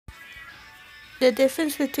The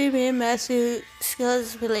difference between me and Matthew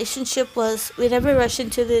Skales' relationship was we never rushed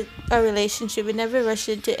into our relationship. We never rushed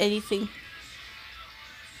into anything.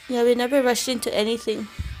 Yeah, we never rushed into anything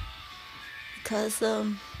because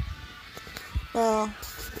well,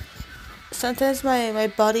 sometimes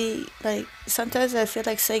my body, like, sometimes I feel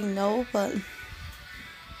like saying no, but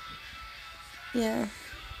yeah.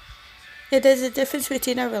 Yeah, there's a difference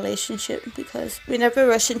between our relationship because we never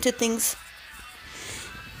rush into things.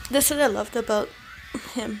 That's what I loved about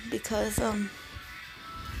him because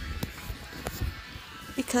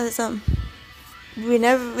we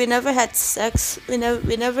never had sex. We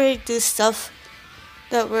never do stuff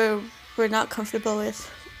that we're not comfortable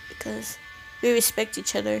with because we respect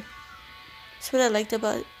each other. That's what I liked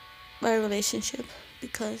about our relationship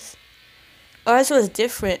because ours was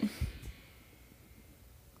different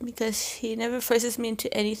because he never forces me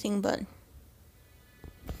into anything, but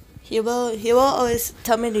he will always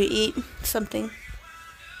tell me to eat something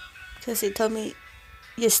because he told me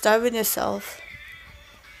you're starving yourself.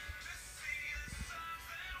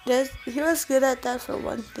 He was good at that for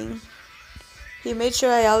one thing. He made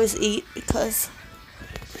sure I always eat because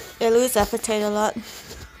I lose appetite a lot.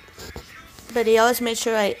 But he always made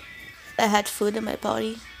sure I had food in my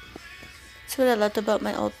body. That's what I loved about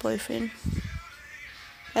my old boyfriend.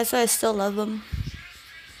 That's why I still love him.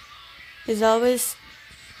 He's always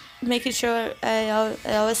making sure I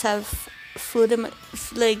always have food in my,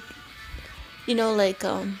 like, like,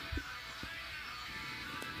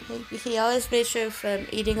 he always made sure if I'm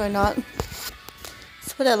eating or not.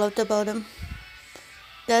 That's what I loved about him.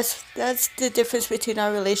 That's the difference between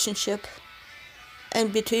our relationship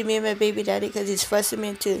and between me and my baby daddy because he's forcing me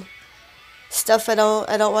into stuff I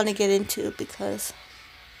don't want to get into because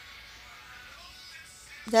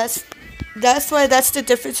that's that's the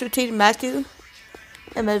difference between Matthew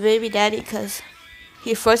and my baby daddy because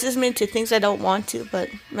he forces me into things I don't want to, but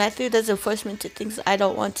Matthew doesn't force me into things I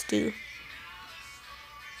don't want to do.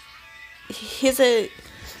 He's a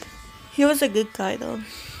he was a good guy though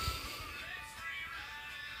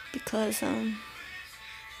because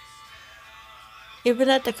even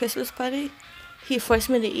at the Christmas party he forced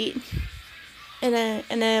me to eat and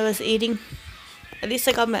I was eating. At least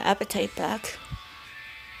I got my appetite back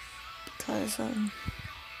because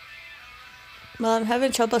well, I'm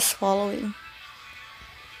having trouble swallowing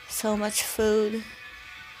so much food,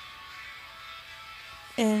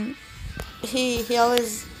 and he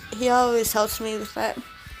always helps me with that.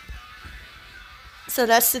 So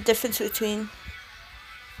that's the difference between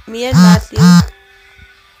me and Matthew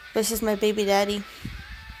versus my baby daddy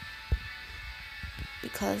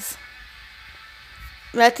because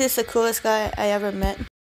Matthew's the coolest guy I ever met.